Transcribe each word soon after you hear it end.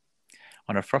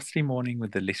On a frosty morning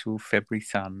with the little February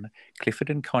sun, Clifford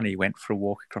and Connie went for a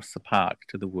walk across the park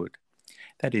to the wood.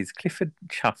 That is, Clifford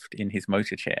chuffed in his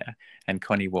motor chair, and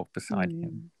Connie walked beside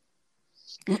him.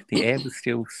 The air was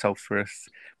still sulphurous,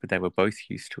 but they were both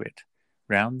used to it.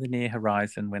 Round the near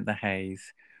horizon went the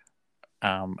haze,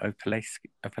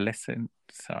 opalescent.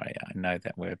 Sorry, I know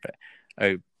that word, but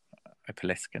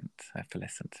opalescent.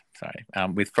 Sorry,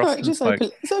 with frost and smoke.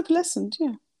 It's opalescent,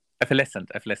 yeah. Opalescent,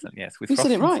 yes. With you frost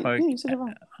said it and right. smoke. Yeah, you said it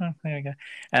right. There we go.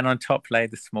 And on top lay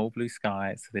the small blue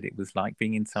sky, so that it was like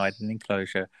being inside an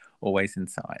enclosure, always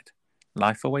inside.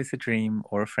 Life always a dream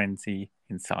or a frenzy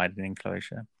inside an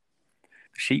enclosure.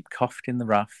 The sheep coughed in the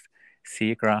rough,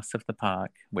 sere grass of the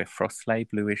park, where frost lay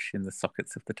bluish in the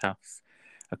sockets of the tufts.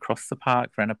 Across the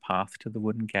park ran a path to the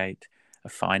wooden gate, a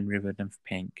fine ribbon of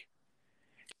pink,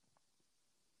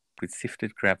 with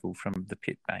sifted gravel from the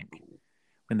pit bank.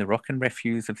 When the rock and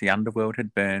refuse of the underworld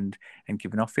had burned and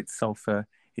given off its sulphur,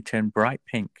 it turned bright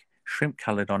pink,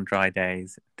 shrimp-coloured on dry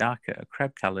days, darker,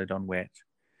 crab-coloured on wet.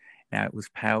 Now it was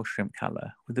pale shrimp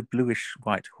colour, with a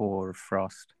bluish-white hoar of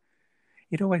frost.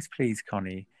 It always pleased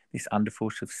Connie, this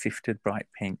underfoot of sifted bright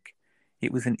pink.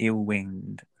 It was an ill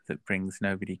wind that brings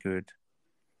nobody good.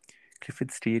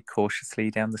 Clifford steered cautiously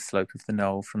down the slope of the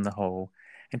knoll from the hole,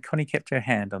 and Connie kept her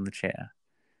hand on the chair.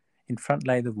 In front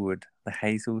lay the wood, the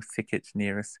hazel thicket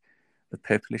near us, the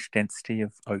purplish density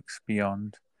of oaks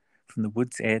beyond. From the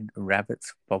wood's edge,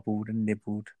 rabbits bobbled and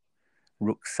nibbled.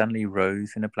 Rooks suddenly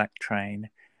rose in a black train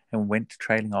and went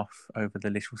trailing off over the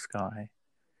little sky.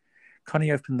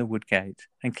 Connie opened the wood gate,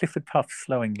 and Clifford puffed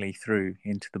slowingly through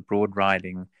into the broad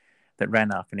riding that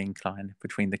ran up an incline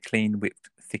between the clean-whipped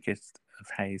thicket of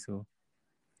hazel.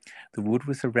 The wood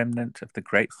was a remnant of the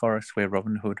great forest where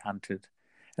Robin Hood hunted,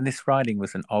 and this riding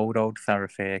was an old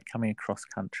thoroughfare coming across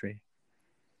country.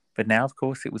 But now, of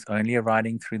course, it was only a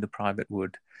riding through the private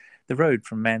wood. The road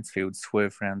from Mansfield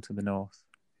swerved round to the north.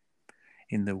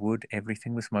 In the wood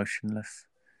everything was motionless,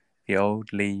 the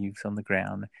old leaves on the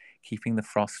ground keeping the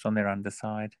frost on their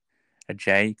underside. A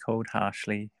jay called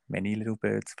harshly, many little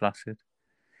birds fluttered.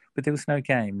 But there was no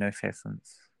game, no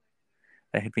pheasants.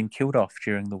 They had been killed off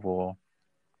during the war,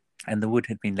 and the wood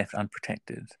had been left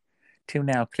unprotected. Till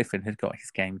now Clifford had got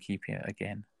his gamekeeper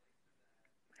again.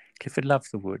 Clifford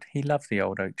loved the wood. He loved the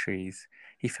old oak trees.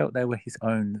 He felt they were his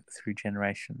own through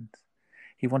generations.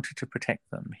 He wanted to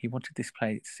protect them. He wanted this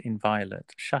place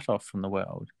inviolate, shut off from the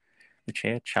world. The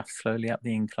chair chuffed slowly up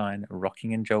the incline,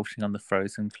 rocking and jolting on the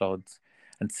frozen clods,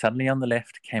 and suddenly on the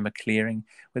left came a clearing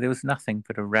where there was nothing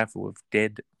but a ravel of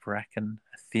dead bracken,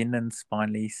 a thin and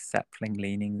spiny sapling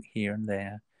leaning here and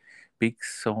there, big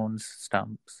sawn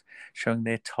stumps showing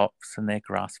their tops and their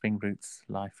grasping roots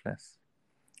lifeless,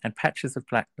 and patches of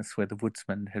blackness where the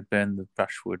woodsman had burned the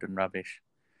brushwood and rubbish.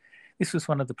 This was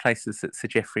one of the places that Sir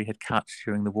Geoffrey had cut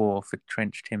during the war for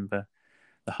trench timber.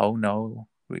 The whole knoll,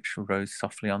 which rose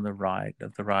softly on the right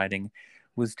of the riding,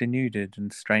 was denuded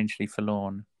and strangely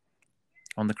forlorn.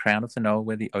 On the crown of the knoll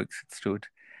where the oaks had stood,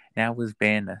 now was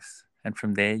bareness, and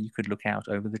from there you could look out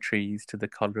over the trees to the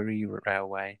colliery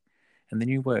railway and the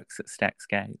new works at Stack's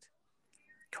Gate.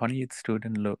 Connie had stood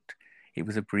and looked. It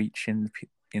was a breach in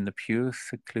the pure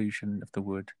seclusion of the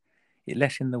wood. It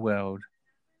let in the world,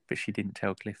 but she didn't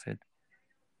tell Clifford.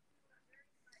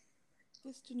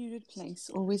 This denuded place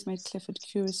always made Clifford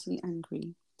curiously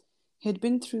angry. He had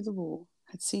been through the war,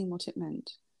 had seen what it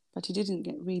meant, but he didn't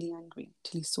get really angry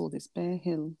till he saw this bare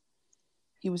hill.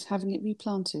 He was having it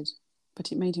replanted,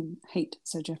 but it made him hate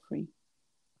Sir Geoffrey.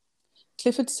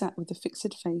 Clifford sat with a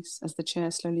fixed face as the chair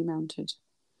slowly mounted.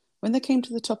 When they came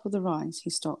to the top of the rise, he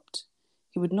stopped.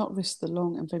 He would not risk the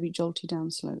long and very jolty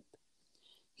downslope.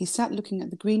 He sat looking at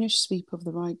the greenish sweep of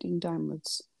the riding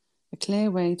downwards, a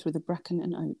clear way through the bracken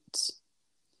and oats.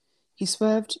 He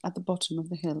swerved at the bottom of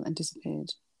the hill and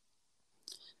disappeared.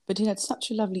 But he had such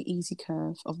a lovely easy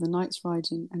curve of the knights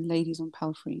riding and ladies on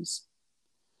palfreys.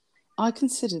 I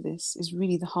consider this is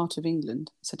really the heart of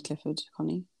England, said Clifford to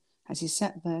Connie, as he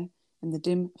sat there in the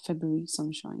dim February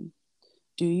sunshine.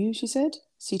 Do you? She said,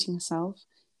 seating herself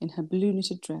in her blue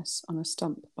knitted dress on a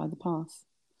stump by the path.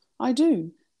 I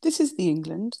do. This is the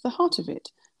England, the heart of it,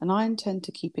 and I intend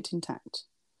to keep it intact.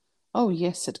 Oh,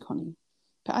 yes, said Connie.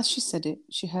 But as she said it,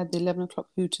 she heard the 11 o'clock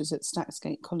hooters at Stack's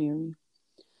Gate Colliery.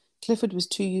 Clifford was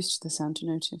too used to the sound to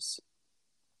notice.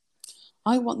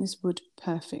 I want this wood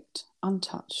perfect,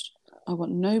 untouched. I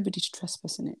want nobody to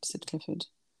trespass in it, said Clifford.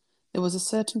 There was a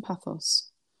certain pathos.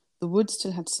 The wood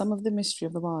still had some of the mystery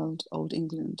of the wild old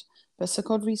England, but Sir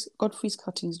Godfrey's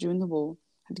cuttings during the war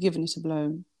had given it a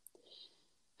blow.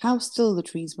 How still the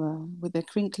trees were, with their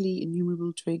crinkly,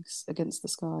 innumerable twigs against the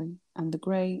sky, and the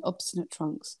grey, obstinate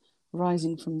trunks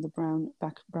rising from the brown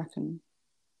bracken.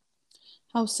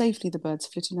 How safely the birds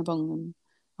flitted among them,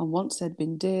 and once there had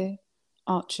been deer,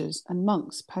 archers, and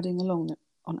monks padding along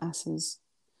on asses.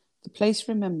 The place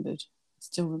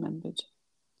still remembered.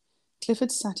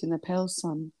 Clifford sat in the pale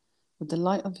sun, with the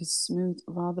light of his smooth,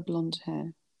 rather blonde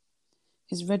hair,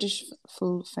 his reddish,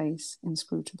 full face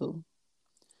inscrutable.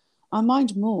 I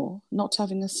mind more not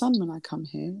having a son when I come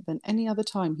here than any other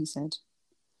time, he said.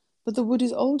 But the wood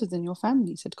is older than your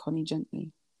family, said Connie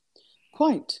gently.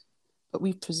 Quite, but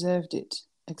we've preserved it,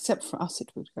 except for us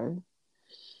it would go.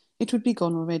 It would be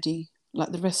gone already,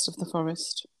 like the rest of the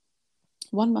forest.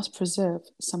 One must preserve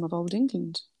some of old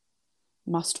England.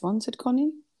 Must one, said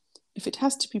Connie. If it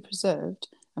has to be preserved,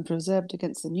 and preserved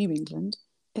against the New England,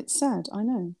 it's sad, I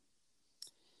know.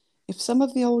 If some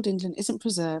of the old England isn't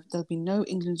preserved, there'll be no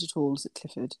England at all, said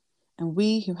Clifford. And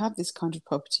we who have this kind of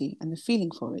property and the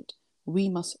feeling for it, we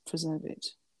must preserve it.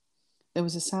 There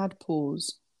was a sad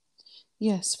pause.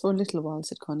 Yes, for a little while,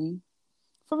 said Connie.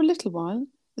 For a little while?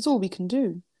 It's all we can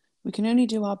do. We can only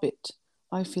do our bit.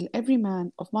 I feel every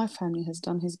man of my family has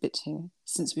done his bit here,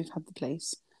 since we've had the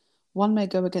place. One may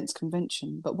go against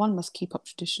convention, but one must keep up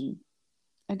tradition.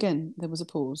 Again there was a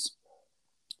pause.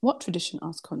 What tradition?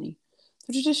 Asked Connie.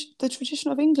 The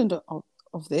tradition of England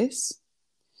of this?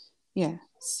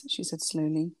 Yes, she said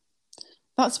slowly.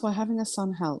 That's why having a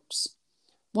son helps.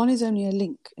 One is only a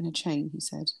link in a chain, he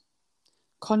said.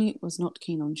 Connie was not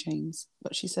keen on chains,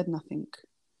 but she said nothing.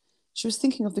 She was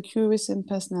thinking of the curious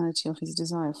impersonality of his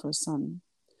desire for a son.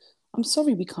 I'm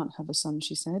sorry we can't have a son,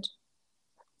 she said.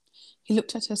 He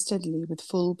looked at her steadily with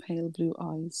full, pale blue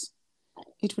eyes.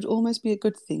 It would almost be a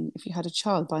good thing if you had a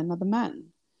child by another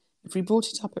man. If we brought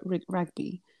it up at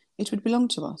Rugby, it would belong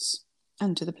to us,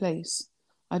 and to the place.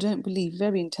 I don't believe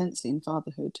very intensely in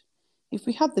fatherhood. If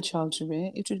we had the child to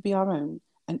rear, it would be our own,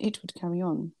 and it would carry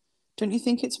on. Don't you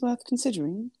think it's worth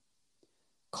considering?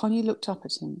 Connie looked up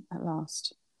at him at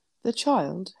last. The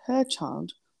child, her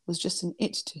child, was just an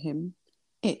it to him.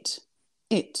 It.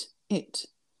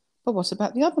 But what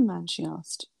about the other man, she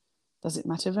asked. Does it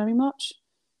matter very much?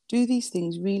 Do these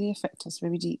things really affect us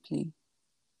very deeply?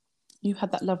 You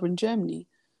had that lover in Germany.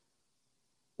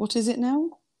 What is it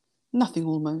now? Nothing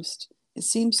almost. It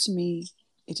seems to me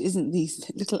it isn't these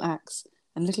little acts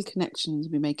and little connections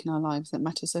we make in our lives that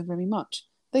matter so very much.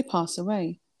 They pass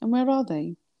away. And where are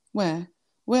they? Where?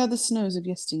 Where are the snows of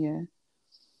yesteryear?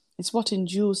 It's what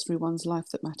endures through one's life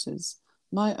that matters.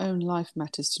 My own life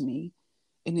matters to me,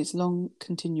 in its long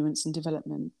continuance and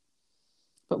development.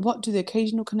 But what do the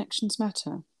occasional connections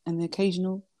matter, and the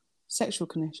occasional sexual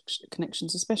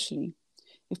connections especially?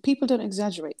 If people don't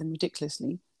exaggerate them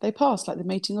ridiculously, they pass like the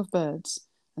mating of birds,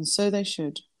 and so they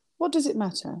should. What does it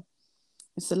matter?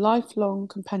 It's the lifelong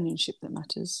companionship that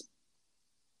matters.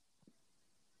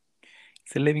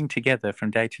 It's the living together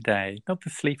from day to day, not the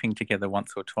sleeping together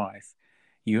once or twice.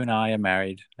 You and I are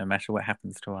married, no matter what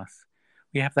happens to us.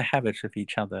 We have the habit of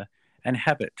each other, and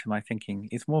habit, to my thinking,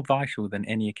 is more vital than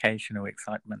any occasional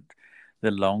excitement,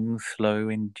 the long, slow,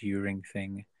 enduring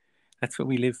thing. That's what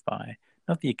we live by,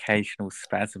 not the occasional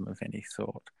spasm of any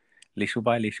sort. Little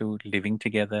by little, living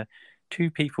together,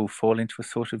 two people fall into a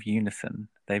sort of unison.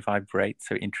 They vibrate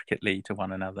so intricately to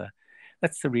one another.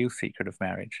 That's the real secret of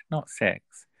marriage, not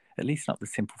sex, at least not the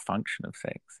simple function of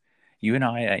sex. You and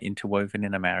I are interwoven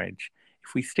in a marriage.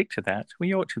 If we stick to that,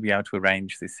 we ought to be able to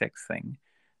arrange this sex thing,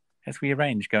 as we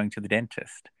arrange going to the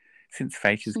dentist, since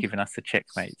fate has given us a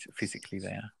checkmate physically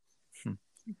there.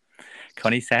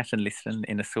 Connie sat and listened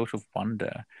in a sort of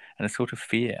wonder and a sort of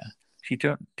fear. She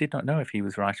did not know if he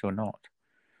was right or not.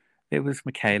 There was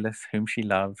Michaelis, whom she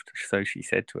loved, so she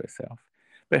said to herself,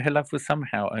 but her love was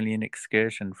somehow only an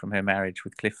excursion from her marriage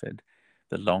with Clifford,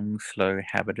 the long, slow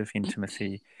habit of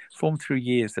intimacy formed through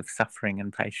years of suffering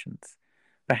and patience.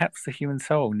 Perhaps the human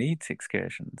soul needs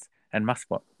excursions, and must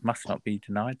not be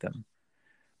denied them.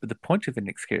 But the point of an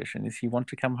excursion is you want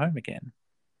to come home again.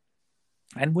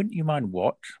 And wouldn't you mind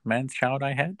what man's child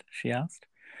I had? She asked.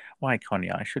 Why,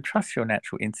 Connie, I should trust your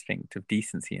natural instinct of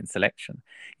decency and selection.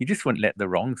 You just wouldn't let the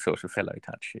wrong sort of fellow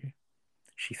touch you.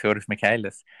 She thought of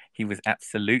Michaelis. He was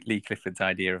absolutely Clifford's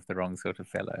idea of the wrong sort of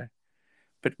fellow.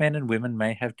 But men and women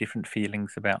may have different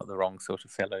feelings about the wrong sort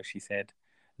of fellow, she said.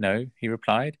 No, he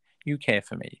replied, you care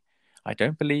for me. I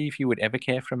don't believe you would ever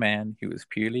care for a man who was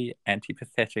purely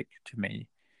antipathetic to me.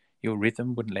 Your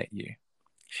rhythm wouldn't let you.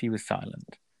 She was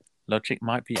silent. Logic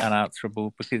might be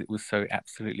unanswerable because it was so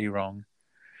absolutely wrong.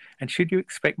 And should you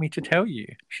expect me to tell you?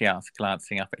 She asked,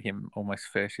 glancing up at him almost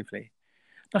furtively.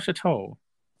 Not at all.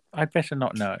 I'd better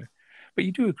not know. But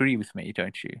you do agree with me,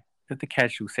 don't you, that the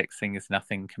casual sex thing is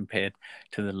nothing compared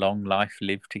to the long life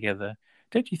lived together,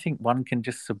 Don't you think one can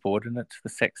just subordinate the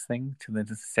sex thing to the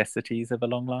necessities of a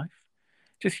long life?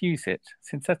 Just use it,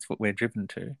 since that's what we're driven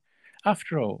to.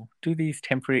 After all, do these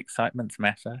temporary excitements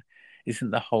matter?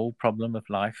 Isn't the whole problem of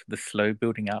life the slow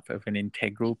building up of an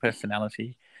integral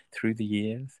personality through the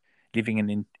years, living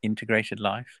an integrated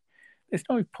life? There's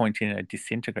no point in a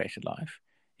disintegrated life.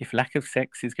 If lack of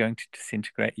sex is going to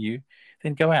disintegrate you,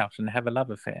 then go out and have a love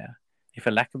affair. If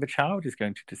a lack of a child is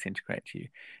going to disintegrate you,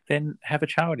 then have a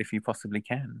child if you possibly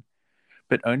can.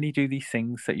 But only do these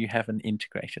things that you have an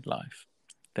integrated life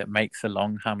that makes a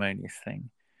long, harmonious thing.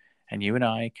 And you and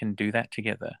I can do that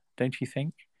together, don't you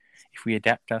think? If we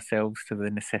adapt ourselves to the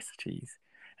necessities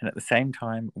and at the same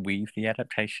time weave the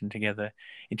adaptation together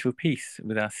into a piece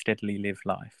with our steadily lived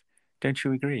life. Don't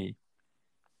you agree?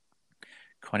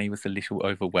 Connie was a little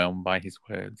overwhelmed by his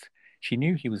words. She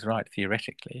knew he was right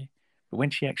theoretically, but when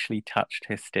she actually touched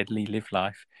her steadily lived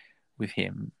life with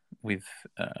him,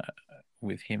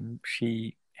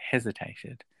 she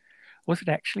hesitated. Was it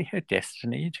actually her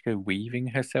destiny to go weaving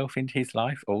herself into his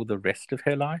life all the rest of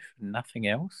her life, nothing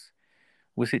else?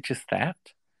 Was it just that?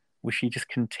 Was she just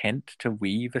content to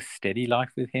weave a steady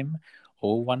life with him,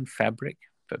 all one fabric,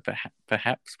 but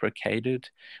perhaps brocaded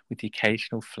with the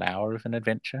occasional flower of an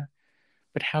adventure?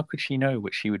 But how could she know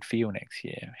what she would feel next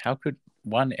year? How could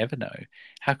one ever know?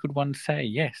 How could one say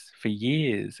yes for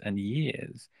years and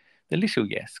years? The little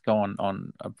yes gone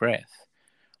on a breath.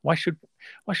 Why should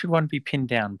one be pinned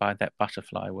down by that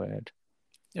butterfly word?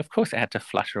 Of course it had to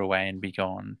flutter away and be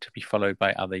gone, to be followed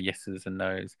by other yeses and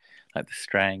nos, like the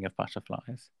straying of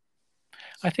butterflies.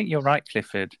 I think you're right,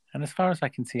 Clifford, and as far as I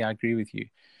can see, I agree with you.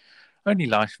 Only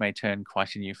life may turn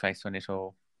quite a new face on it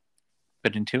all.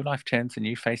 But until life turns a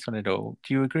new face on it all,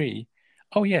 do you agree?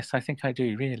 Oh yes, I think I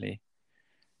do, really.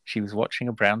 She was watching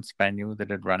a brown spaniel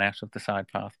that had run out of the side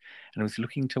path and was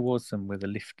looking towards them with a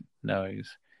lifted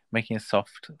nose, making a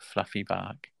soft, fluffy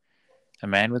bark. A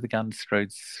man with a gun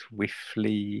strode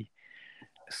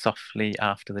softly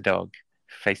after the dog,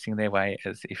 facing their way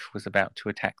as if was about to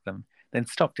attack them, then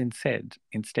stopped instead,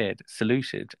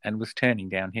 saluted, and was turning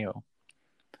downhill.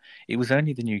 It was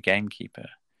only the new gamekeeper,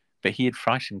 but he had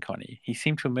frightened Connie. He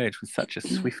seemed to emerge with such a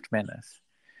swift menace.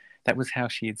 That was how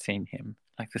she had seen him,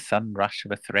 like the sudden rush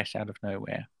of a threat out of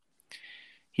nowhere.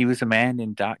 He was a man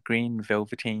in dark green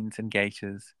velveteens and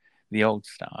gaiters, the old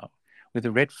style, with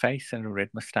a red face and a red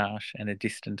moustache and a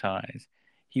distant eyes.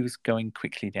 He was going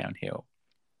quickly downhill.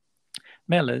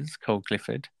 Mellors, called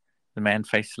Clifford. The man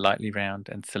faced slightly round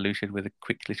and saluted with a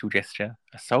quick little gesture.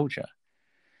 A soldier.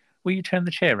 Will you turn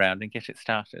the chair round and get it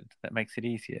started? That makes it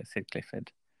easier, said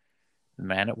Clifford. The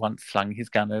man at once slung his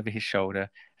gun over his shoulder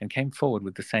and came forward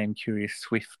with the same curious,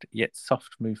 swift, yet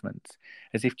soft movements,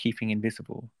 as if keeping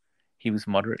invisible. He was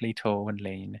moderately tall and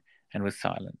lean, and was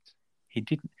silent. He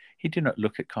did not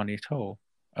look at Connie at all,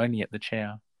 only at the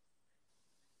chair.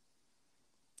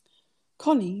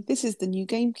 Connie, this is the new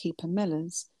gamekeeper,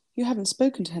 Mellors. You haven't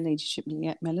spoken to her ladyship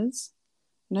yet, Mellors?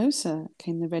 No, sir,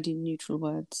 came the ready, neutral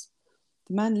words.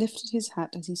 The man lifted his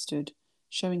hat as he stood,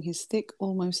 showing his thick,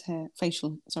 almost fair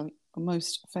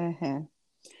hair.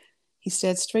 He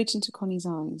stared straight into Connie's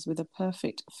eyes with a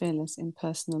perfect, fearless,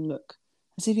 impersonal look,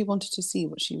 as if he wanted to see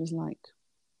what she was like.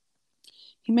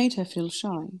 He made her feel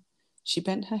shy. She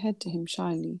bent her head to him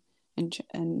shyly,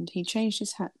 and he changed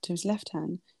his hat to his left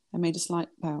hand and made a slight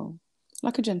bow,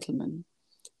 like a gentleman.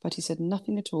 But he said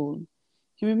nothing at all.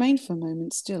 He remained for a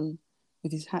moment still,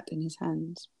 with his hat in his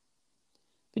hands.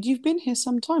 But you've been here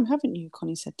some time, haven't you?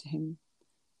 Connie said to him.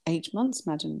 8 months,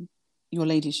 madam. Your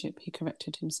ladyship, he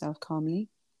corrected himself calmly.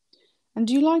 And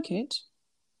do you like it?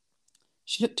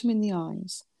 She looked him in the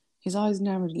eyes. His eyes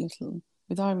narrowed a little,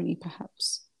 with irony,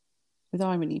 perhaps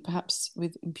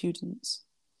with impudence.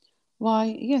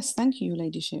 Why, yes, thank you, your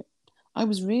ladyship. I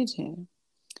was reared here.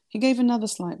 He gave another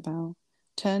slight bow,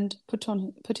 turned,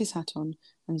 put his hat on,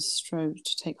 and strode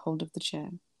to take hold of the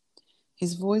chair.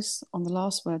 His voice on the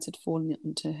last words had fallen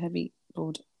into a heavy,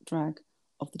 broad drag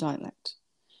of the dialect,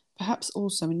 perhaps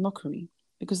also in mockery,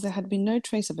 because there had been no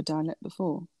trace of a dialect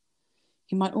before.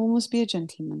 He might almost be a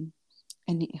gentleman.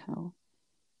 Anyhow,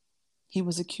 he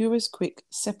was a curious, quick,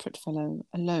 separate fellow,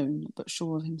 alone, but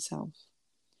sure of himself.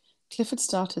 Clifford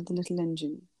started the little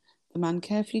engine. The man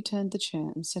carefully turned the chair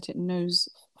and set it nose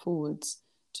forwards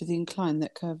to the incline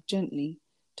that curved gently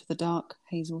to the dark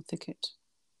hazel thicket.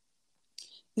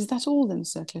 Is that all then,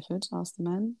 Sir Clifford? Asked the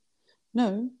man.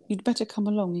 No, you'd better come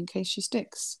along in case she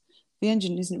sticks. The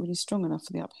engine isn't really strong enough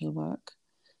for the uphill work.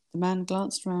 The man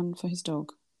glanced round for his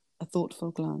dog, a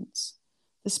thoughtful glance.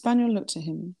 The spaniel looked at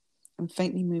him and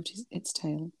faintly moved its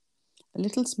tail. A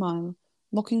little smile,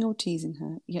 mocking or teasing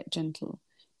her, yet gentle,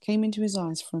 came into his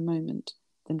eyes for a moment,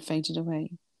 then faded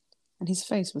away, and his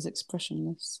face was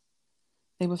expressionless.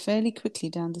 They were fairly quickly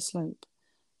down the slope,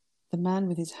 the man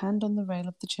with his hand on the rail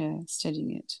of the chair,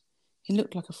 steadying it. He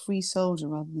looked like a free soldier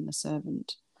rather than a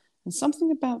servant, and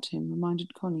something about him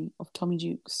reminded Connie of Tommy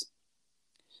Jukes.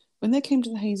 When they came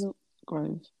to the hazel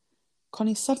grove,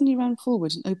 Connie suddenly ran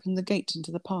forward and opened the gate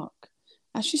into the park.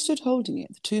 As she stood holding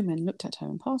it, the two men looked at her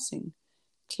in passing.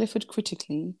 Clifford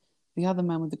critically, the other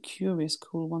man with a curious,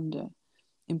 cool wonder,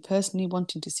 impersonally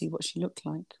wanting to see what she looked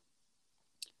like.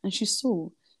 And she saw,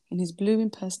 in his blue,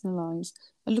 impersonal eyes,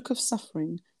 a look of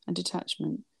suffering and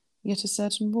detachment, yet a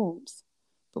certain warmth.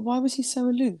 But why was he so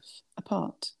aloof,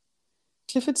 apart?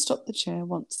 Clifford stopped the chair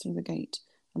once through the gate,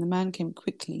 and the man came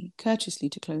quickly, courteously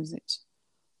to close it.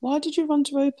 "Why did you run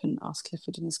to open?" asked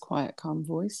Clifford in his quiet, calm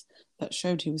voice that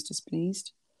showed he was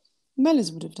displeased.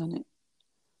 "Mellors would have done it."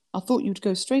 "I thought you'd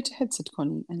go straight ahead," said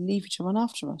Connie, "and leave you to run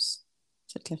after us,"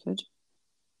 said Clifford.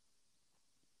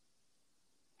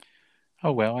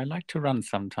 "Oh, well, I like to run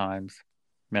sometimes."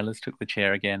 Mellors took the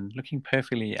chair again, looking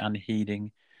perfectly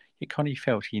unheeding, yet Connie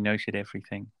felt he noted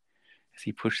everything. As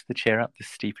he pushed the chair up the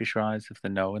steepish rise of the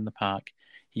knoll in the park,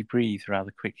 he breathed rather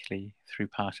quickly through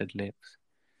parted lips.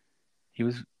 He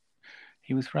was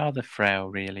rather frail,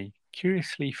 really,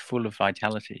 curiously full of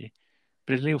vitality,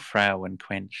 but a little frail and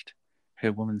quenched.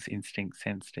 Her woman's instinct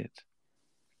sensed it.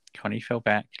 Connie fell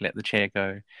back, let the chair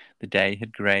go. The day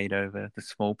had greyed over. The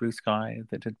small blue sky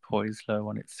that had poised low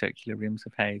on its circular rims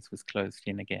of haze was closed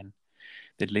in again.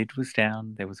 The lid was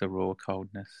down. There was a raw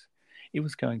coldness. It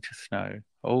was going to snow.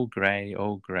 All grey,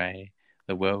 all grey.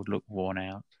 The world looked worn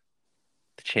out.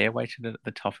 The chair waited at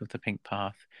the top of the pink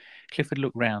path. Clifford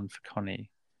looked round for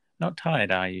Connie. "Not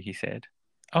tired, are you?" he said.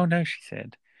 "Oh, no," she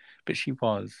said. But she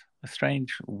was. A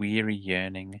strange, weary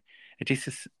yearning, a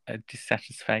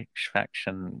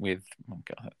dissatisfaction with... Oh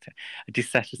God, a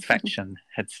dissatisfaction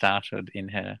had started in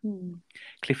her.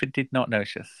 Clifford did not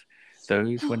notice.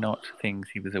 Those were not things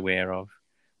he was aware of,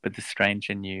 but the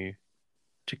stranger knew.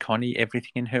 To Connie,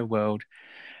 everything in her world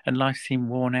and life seemed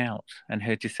worn out, and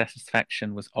her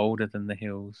dissatisfaction was older than the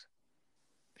hills.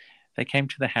 They came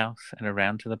to the house and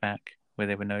around to the back, where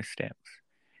there were no steps.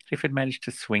 Clifford managed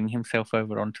to swing himself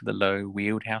over onto the low,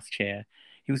 wheeled house chair.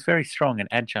 He was very strong and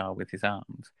agile with his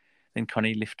arms. Then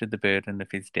Connie lifted the burden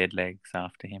of his dead legs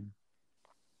after him.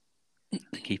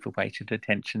 The keeper waited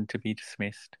attention to be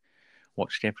dismissed,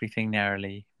 watched everything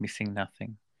narrowly, missing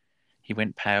nothing. He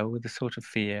went pale with a sort of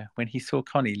fear when he saw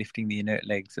Connie lifting the inert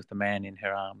legs of the man in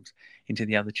her arms into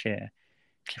the other chair.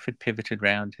 Clifford pivoted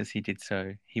round as he did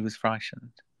so. He was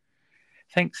frightened.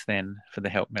 "Thanks, then, for the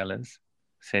help, Mellors,"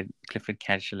 said Clifford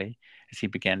casually as he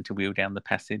began to wheel down the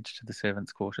passage to the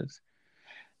servants' quarters.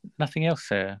 "Nothing else,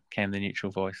 sir," came the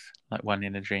neutral voice, like one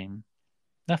in a dream.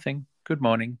 "Nothing. Good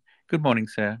morning. Good morning,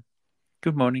 sir."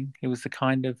 "Good morning. It was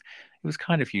kind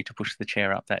of you to push the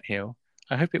chair up that hill.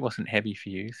 I hope it wasn't heavy for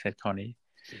you," said Connie,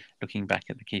 looking back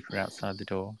at the keeper outside the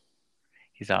door.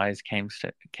 His eyes came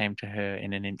to her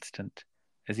in an instant.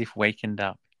 As if wakened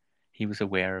up, he was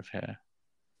aware of her.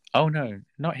 "Oh, no,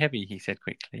 not heavy," he said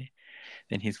quickly.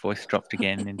 Then his voice dropped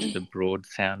again into the broad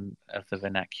sound of the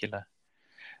vernacular.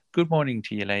 "Good morning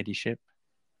to your ladyship."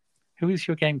 "Who is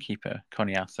your gamekeeper?"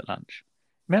 Connie asked at lunch.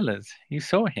 "Mellors. You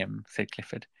saw him," said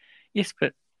Clifford. "Yes,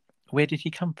 but where did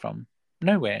he come from?"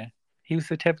 "Nowhere. He was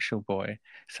the Tevershall boy,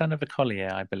 son of a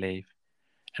collier, I believe."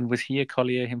 "And was he a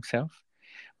collier himself?"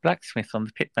 "Blacksmith on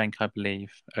the pit bank, I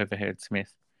believe," overheard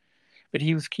Smith. "But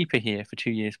he was keeper here for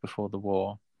 2 years before the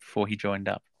war, before he joined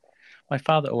up. My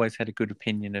father always had a good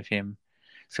opinion of him.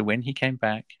 So when he came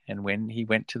back, and when he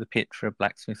went to the pit for a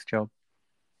blacksmith job,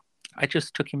 I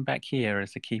just took him back here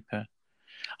as a keeper.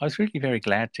 I was really very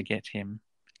glad to get him.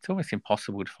 It's almost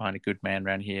impossible to find a good man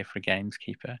round here for a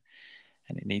gameskeeper,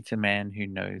 and it needs a man who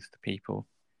knows the people.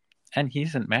 And he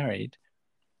isn't married.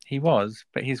 He was,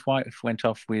 but his wife went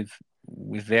off with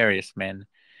various men,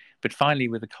 but finally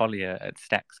with a collier at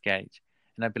Stack's Gate,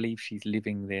 and I believe she's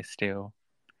living there still.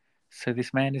 So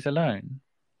this man is alone?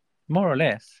 More or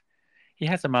less. He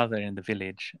has a mother in the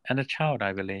village, and a child,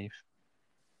 I believe."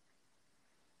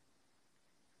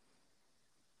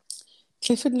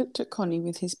 Clifford looked at Connie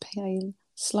with his pale,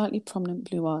 slightly prominent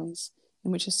blue eyes,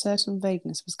 in which a certain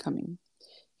vagueness was coming.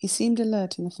 He seemed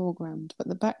alert in the foreground, but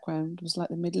the background was like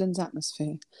the Midlands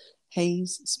atmosphere,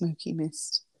 haze, smoky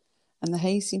mist, and the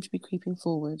haze seemed to be creeping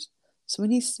forward. So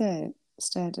when he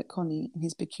stared at Connie in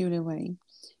his peculiar way,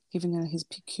 giving her his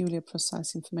peculiar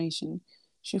precise information,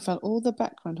 she felt all the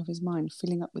background of his mind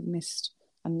filling up with mist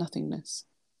and nothingness,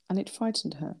 and it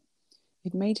frightened her.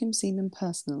 It made him seem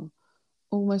impersonal,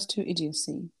 almost to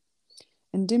idiocy.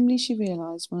 And dimly she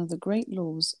realized one of the great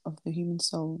laws of the human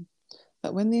soul,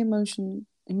 that when the emotion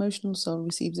emotional soul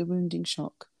receives a wounding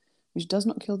shock, which does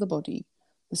not kill the body.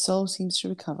 The soul seems to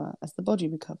recover as the body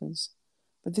recovers.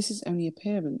 But this is only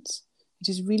appearance. It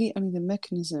is really only the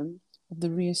mechanism of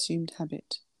the reassumed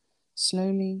habit.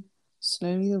 Slowly,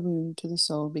 slowly the wound to the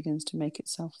soul begins to make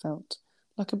itself felt,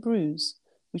 like a bruise,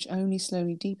 which only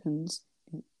slowly deepens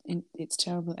in its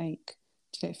terrible ache,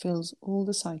 till it fills all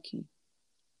the psyche.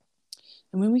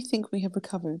 And when we think we have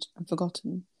recovered and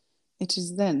forgotten, it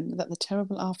is then that the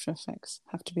terrible after effects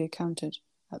have to be accounted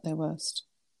at their worst.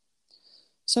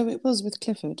 So it was with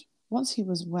Clifford. Once he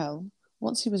was well,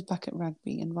 once he was back at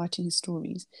Rugby and writing his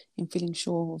stories and feeling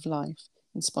sure of life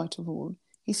in spite of all,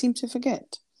 he seemed to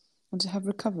forget and to have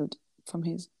recovered from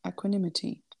his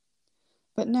equanimity.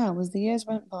 But now, as the years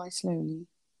went by slowly,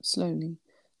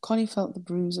 Connie felt the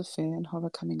bruise of fear and horror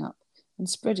coming up and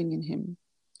spreading in him.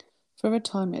 For a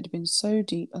time it had been so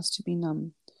deep as to be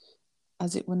numb,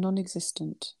 as it were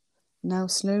non-existent. Now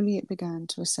slowly it began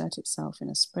to assert itself in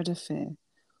a spread of fear,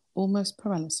 almost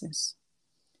paralysis.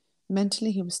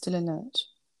 Mentally he was still alert,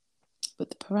 but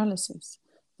the paralysis,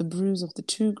 the bruise of the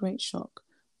too great shock,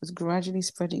 was gradually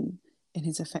spreading in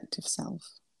his affective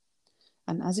self.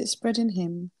 And as it spread in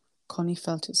him, Connie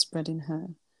felt it spread in her.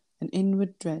 An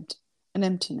inward dread, an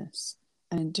emptiness,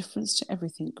 an indifference to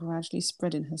everything gradually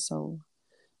spread in her soul.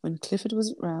 When Clifford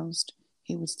was roused,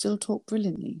 he would still talk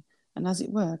brilliantly, and as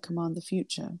it were command the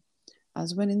future,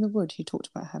 as when in the wood he talked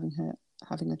about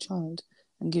having a child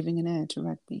and giving an heir to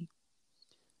Rugby.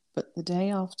 But the day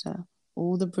after,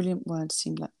 all the brilliant words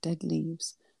seemed like dead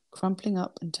leaves, crumpling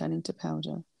up and turning to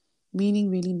powder, meaning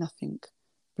really nothing,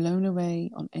 blown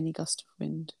away on any gust of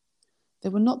wind. They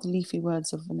were not the leafy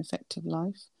words of an effective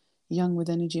life, young with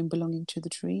energy and belonging to the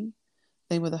tree.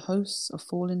 They were the hosts of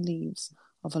fallen leaves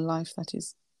of a life that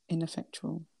is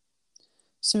ineffectual.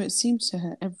 So it seemed to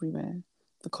her everywhere.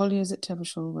 The colliers at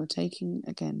Tevershall were talking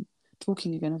again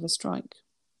of a strike.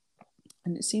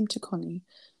 And it seemed to Connie,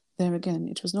 there again,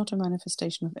 it was not a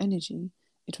manifestation of energy,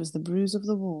 it was the bruise of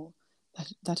the war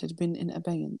that had been in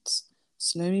abeyance,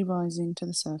 slowly rising to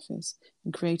the surface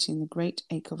and creating the great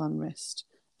ache of unrest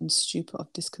and stupor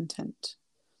of discontent.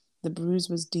 The bruise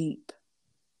was deep,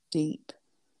 deep,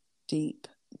 deep,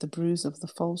 the bruise of the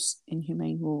false,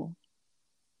 inhumane war.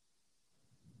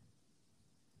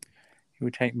 It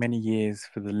would take many years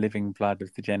for the living blood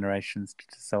of the generations to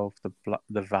dissolve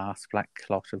the vast black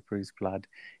clot of bruised blood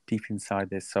deep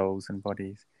inside their souls and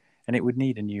bodies, and it would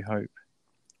need a new hope.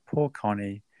 Poor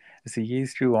Connie. As the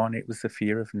years drew on, it was the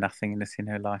fear of nothingness in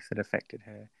her life that affected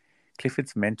her.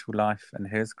 Clifford's mental life and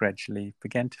hers gradually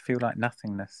began to feel like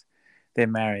nothingness. Their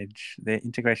marriage, their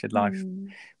integrated life,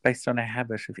 based on a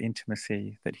habit of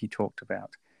intimacy that he talked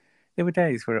about. There were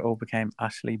days where it all became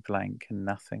utterly blank and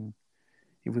nothing.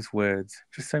 It was words,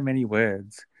 just so many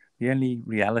words. The only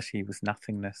reality was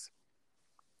nothingness.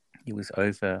 It was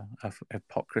over of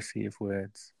hypocrisy of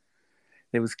words.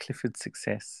 There was Clifford's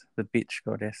success, the bitch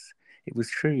goddess. It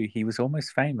was true, he was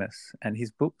almost famous, and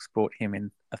his books brought him in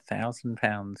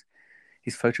 £1,000.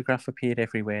 His photograph appeared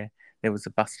everywhere. There was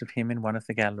a bust of him in one of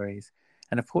the galleries,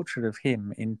 and a portrait of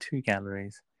him in 2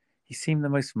 galleries. He seemed the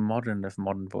most modern of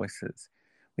modern voices.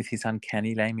 With his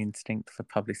uncanny lame instinct for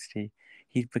publicity,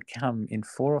 he'd become, in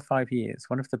 4 or 5 years,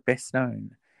 one of the best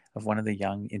known of one of the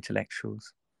young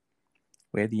intellectuals.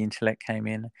 Where the intellect came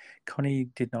in, Connie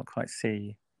did not quite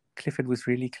see. Clifford was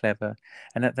really clever,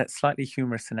 and at that slightly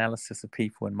humorous analysis of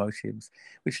people and motives,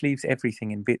 which leaves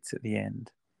everything in bits at the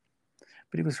end.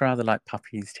 But it was rather like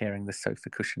puppies tearing the sofa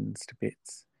cushions to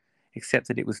bits, except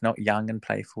that it was not young and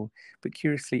playful, but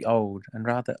curiously old and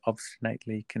rather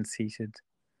obstinately conceited.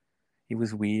 It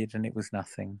was weird and it was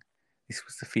nothing. This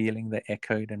was the feeling that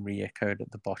echoed and re-echoed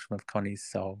at the bottom of Connie's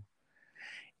soul.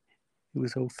 It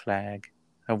was all flag,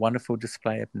 a wonderful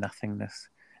display of nothingness.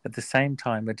 At the same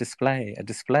time, a display.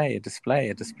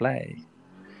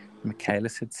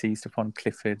 Michaelis had seized upon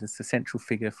Clifford as the central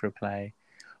figure for a play.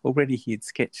 Already he had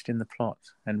sketched in the plot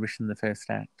and written the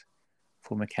first act,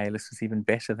 for Michaelis was even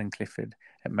better than Clifford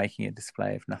at making a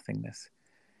display of nothingness.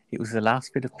 It was the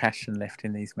last bit of passion left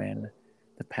in these men,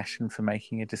 the passion for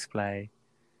making a display.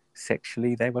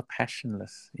 Sexually, they were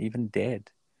passionless, even dead.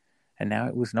 And now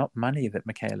it was not money that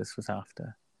Michaelis was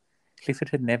after. Clifford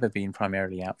had never been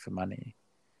primarily out for money,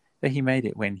 though he made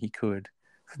it when he could,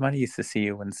 for money is the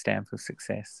seal and stamp of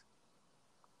success.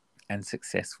 And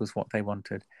success was what they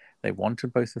wanted. They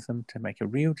wanted both of them to make a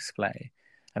real display,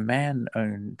 a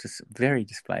man-owned, very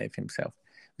display of himself,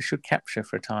 that should capture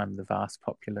for a time the vast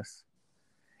populace.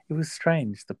 It was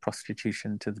strange, the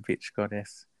prostitution to the bitch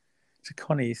goddess. To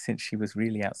Connie, since she was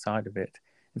really outside of it,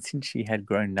 and since she had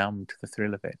grown numb to the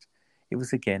thrill of it, it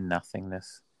was again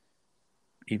nothingness.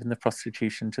 Even the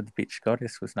prostitution to the bitch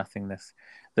goddess was nothingness,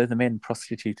 though the men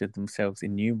prostituted themselves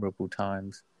innumerable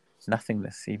times.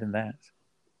 Nothingness, even that.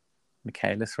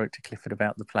 Michaelis wrote to Clifford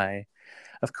about the play.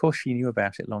 Of course she knew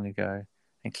about it long ago,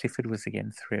 and Clifford was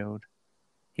again thrilled.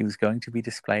 He was going to be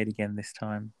displayed again this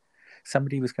time.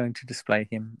 Somebody was going to display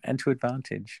him, and to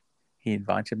advantage. He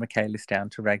invited Michaelis down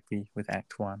to Rugby with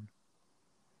Act 1.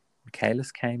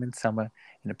 Michaelis came in summer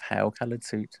in a pale-coloured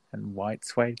suit and white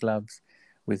suede gloves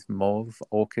with mauve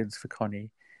orchids for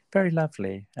Connie. Very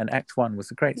lovely, and Act 1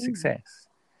 was a great success.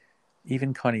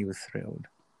 Even Connie was thrilled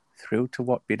to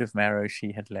what bit of marrow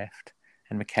she had left,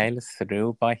 and Michaelis,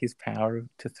 thrilled by his power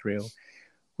to thrill,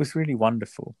 was really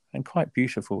wonderful and quite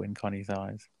beautiful in Connie's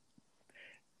eyes.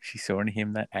 She saw in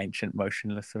him that ancient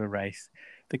motionless of a race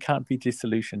that can't be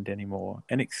disillusioned any more,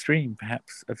 an extreme,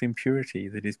 perhaps, of impurity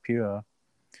that is pure.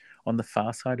 On the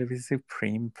far side of his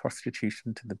supreme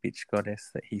prostitution to the bitch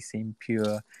goddess, that he seemed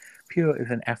pure as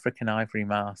an African ivory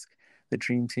mask that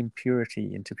dreams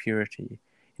impurity into purity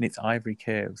in its ivory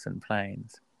curves and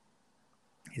planes.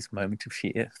 His moment of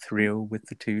sheer thrill with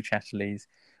the two Chatterleys,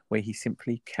 where he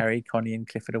simply carried Connie and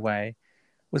Clifford away,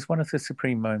 was one of the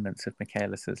supreme moments of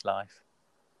Michaelis's life.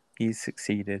 He had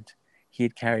succeeded. He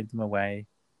had carried them away.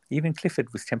 Even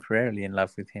Clifford was temporarily in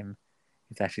love with him,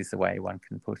 if that is the way one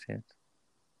can put it.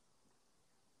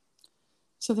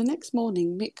 So the next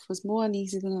morning Mick was more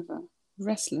uneasy than ever,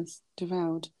 restless,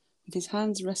 devoured, with his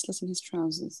hands restless in his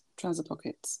trouser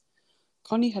pockets.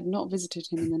 Connie had not visited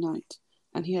him in the night,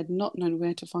 and he had not known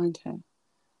where to find her.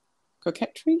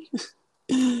 Coquetry?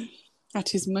 At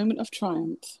his moment of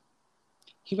triumph.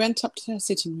 He went up to her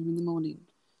sitting room in the morning.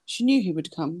 She knew he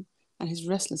would come, and his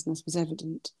restlessness was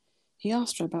evident. He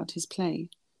asked her about his play.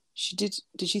 Did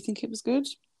she think it was good?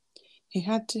 He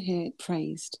had to hear it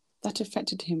praised. That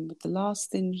affected him with the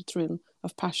last thin thrill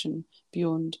of passion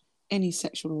beyond any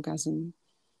sexual orgasm.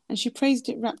 And she praised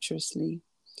it rapturously.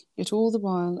 Yet all the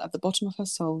while, at the bottom of her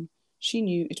soul, she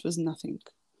knew it was nothing.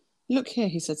 Look here,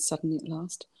 he said suddenly at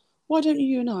last. Why don't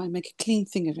you and I make a clean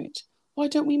thing of it? Why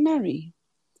don't we marry?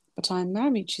 But I am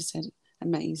married, she said,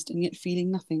 amazed, and yet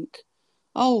feeling nothing.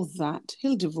 Oh, that.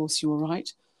 He'll divorce you all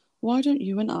right. Why don't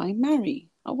you and I marry?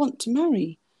 I want to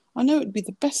marry. I know it would be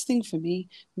the best thing for me,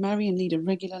 marry and lead a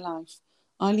regular life.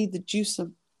 I lead the juice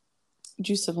of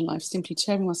a life, simply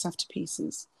tearing myself to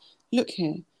pieces. Look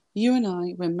here, you and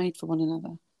I, we're made for one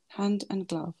another, hand and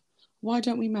glove. Why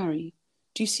don't we marry?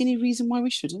 Do you see any reason why we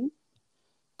shouldn't?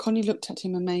 Connie looked at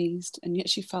him amazed, and yet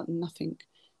she felt nothing.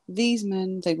 These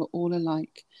men, they were all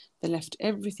alike. They left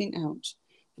everything out.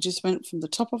 They just went from the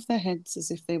top of their heads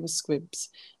as if they were squibs,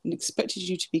 and expected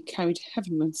you to be carried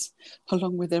heavenwards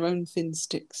along with their own thin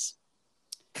sticks.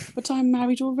 But I'm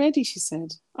married already, she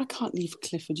said. I can't leave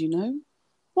Clifford, you know.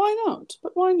 Why not?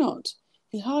 But why not?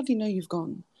 He'll hardly know you've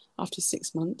gone. After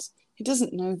 6 months, he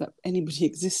doesn't know that anybody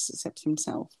exists except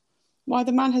himself. Why,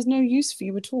 the man has no use for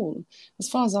you at all. As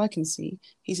far as I can see,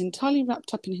 he's entirely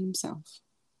wrapped up in himself.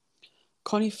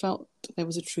 Connie felt there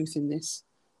was a truth in this,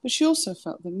 but she also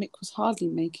felt that Mick was hardly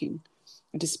making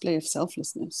a display of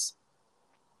selflessness.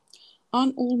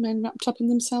 Aren't all men wrapped up in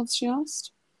themselves, she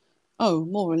asked. Oh,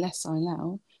 more or less, I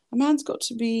allow. A man's got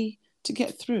to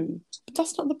get through, but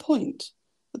that's not the point.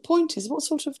 The point is, what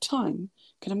sort of time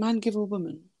can a man give a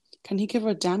woman? Can he give her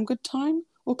a damn good time,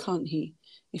 or can't he?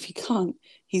 If he can't,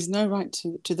 he's no right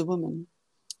to the woman.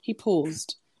 He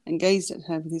paused and gazed at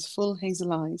her with his full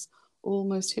hazel eyes,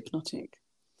 almost hypnotic.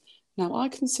 Now I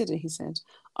consider, he said,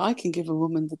 I can give a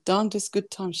woman the darndest good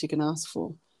time she can ask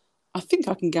for. I think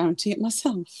I can guarantee it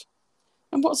myself.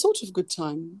 And what sort of good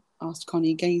time? Asked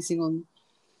Connie, gazing on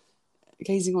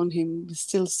him with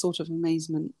still sort of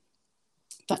amazement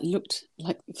that looked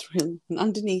like a thrill, and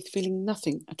underneath feeling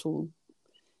nothing at all.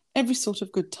 Every sort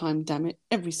of good time, damn it,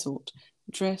 every sort.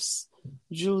 Dress,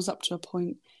 jewels up to a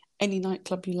point, any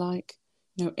nightclub you like,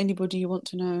 know anybody you want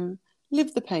to know,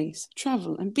 live the pace,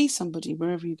 travel and be somebody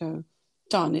wherever you go.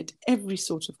 Darn it, every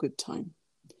sort of good time.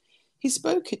 He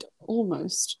spoke it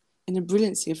almost in a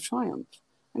brilliancy of triumph,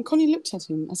 and Connie looked at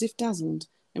him as if dazzled,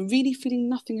 and really feeling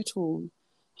nothing at all.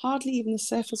 Hardly even the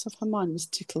surface of her mind was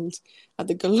tickled at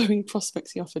the glowing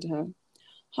prospects he offered her.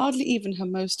 Hardly even her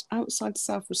most outside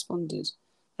self responded.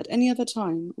 At any other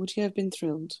time would he have been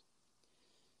thrilled.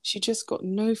 She just got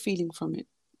no feeling from it.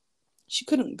 She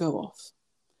couldn't go off.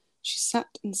 She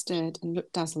sat and stared and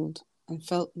looked dazzled, and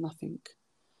felt nothing.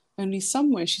 Only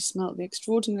somewhere she smelt the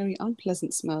extraordinary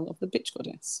unpleasant smell of the bitch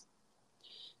goddess.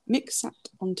 Mick sat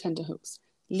on tenterhooks,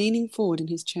 leaning forward in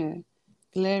his chair,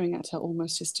 glaring at her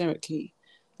almost hysterically,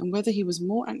 and whether he was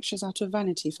more anxious out of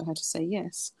vanity for her to say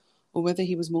yes, or whether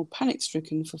he was more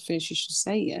panic-stricken for fear she should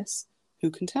say yes, who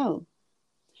can tell?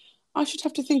 I should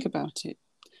have to think about it.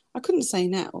 I couldn't say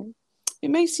now. It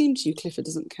may seem to you Clifford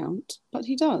doesn't count, but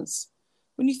he does.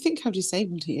 When you think how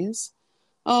disabled he is.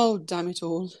 Oh, damn it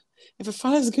all. If a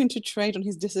fellow's going to trade on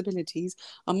his disabilities,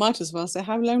 I might as well say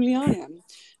how lonely I am,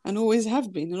 and always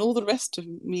have been, and all the rest of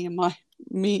me and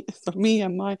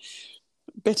my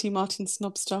Betty Martin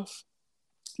snob stuff.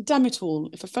 Damn it all,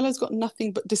 if a fellow's got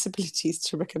nothing but disabilities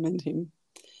to recommend him.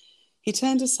 He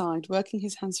turned aside, working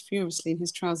his hands furiously in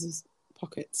his trousers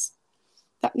pockets.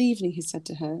 That evening he said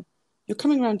to her, "You're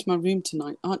coming round to my room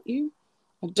tonight, aren't you?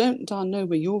 I don't darn know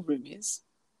where your room is."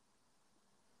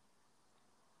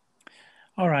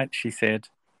 All right, she said.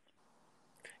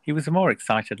 He was a more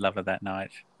excited lover that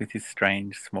night, with his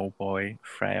strange, small boy,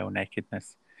 frail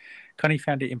nakedness. Connie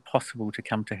found it impossible to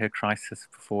come to her crisis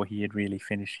before he had really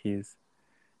finished his,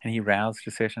 and he roused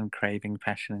a certain craving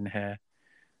passion in her.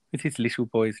 With his little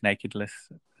boy's nakedness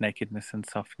and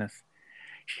softness,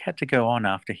 she had to go on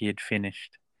after he had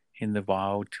finished, in the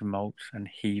wild tumult and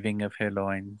heaving of her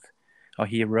loins, while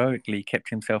he heroically kept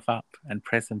himself up and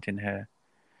present in her,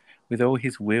 with all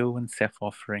his will and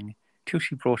self-offering, till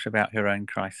she brought about her own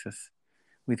crisis,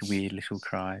 with weird little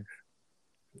cries.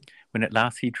 When at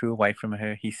last he drew away from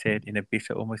her, he said in a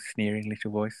bitter, almost sneering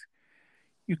little voice,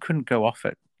 "You couldn't go off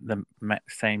at the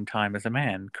same time as a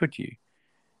man, could you?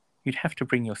 You'd have to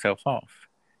bring yourself off.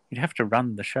 You'd have to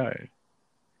run the show."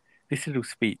 This little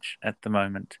speech, at the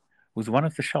moment, was one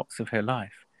of the shocks of her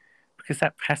life, because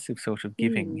that passive sort of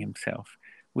giving himself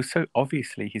was so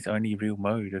obviously his only real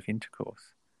mode of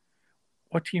intercourse.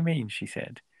 "What do you mean?" she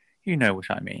said. "You know what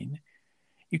I mean.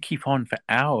 You keep on for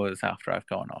hours after I've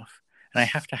gone off, and I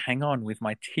have to hang on with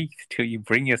my teeth till you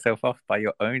bring yourself off by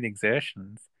your own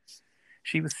exertions."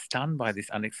 She was stunned by this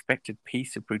unexpected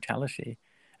piece of brutality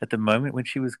at the moment when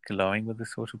she was glowing with a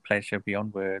sort of pleasure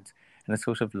beyond words and a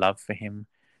sort of love for him,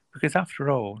 because after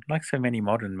all, like so many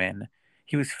modern men,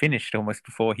 he was finished almost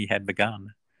before he had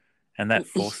begun, and that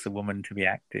forced the woman to be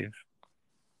active.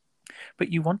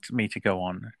 "But you want me to go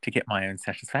on to get my own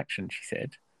satisfaction," she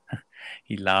said.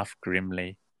 He laughed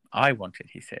grimly. "I want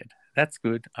it," he said. "That's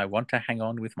good. I want to hang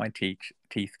on with my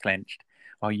teeth clenched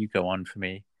while you go on for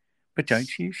me." "But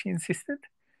don't you?" she insisted.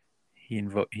 He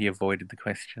avoided the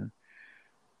question.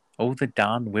 "All the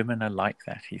darn women are like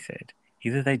that," he said.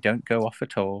 "Either they don't go off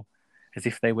at all, as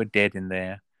if they were dead in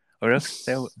there, or else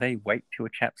they wait till a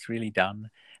chap's really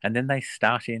done, and then they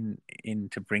start in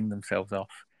to bring themselves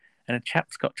off, and a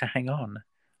chap's got to hang on.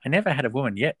 I never had a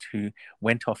woman yet who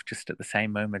went off just at the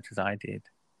same moment as I did."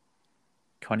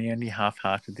 Connie only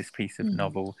half-hearted this piece of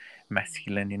novel,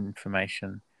 masculine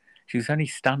information. She was only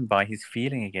stunned by his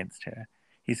feeling against her,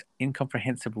 his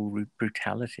incomprehensible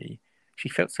brutality. She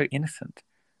felt so innocent.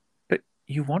 "But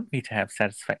you want me to have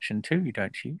satisfaction too,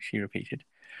 don't you?" she repeated.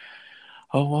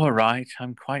 "Oh, all right,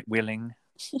 I'm quite willing.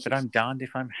 But I'm darned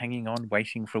if I'm hanging on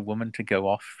waiting for a woman to go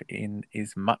off in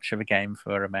is much of a game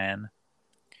for a man."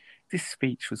 This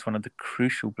speech was one of the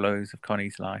crucial blows of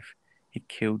Connie's life. It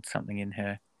killed something in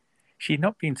her. She had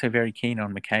not been so very keen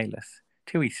on Michaelis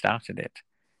till he started it.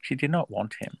 She did not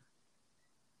want him.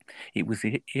 It was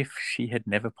as if she had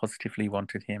never positively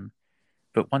wanted him.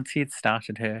 But once he had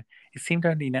started her, it seemed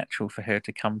only natural for her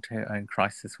to come to her own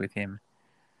crisis with him.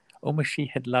 Almost she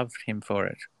had loved him for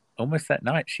it. Almost that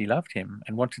night she loved him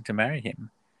and wanted to marry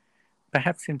him.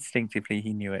 Perhaps instinctively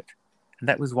he knew it, and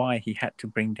that was why he had to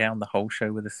bring down the whole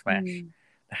show with a smash.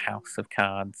 The house of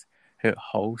cards, her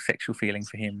whole sexual feeling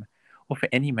for him, or for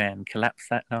any man, collapsed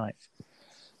that night.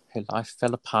 Her life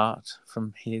fell apart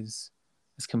from his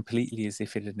as completely as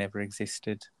if it had never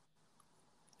existed.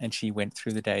 And she went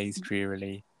through the days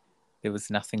drearily. There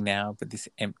was nothing now but this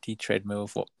empty treadmill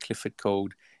of what Clifford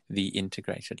called the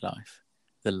integrated life,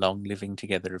 the long living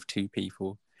together of two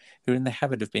people who are in the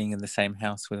habit of being in the same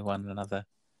house with one another.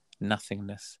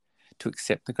 Nothingness. To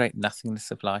accept the great nothingness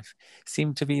of life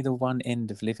seemed to be the one end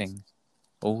of living.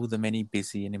 All the many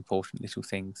busy and important little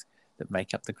things that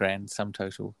make up the grand sum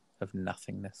total of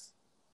nothingness.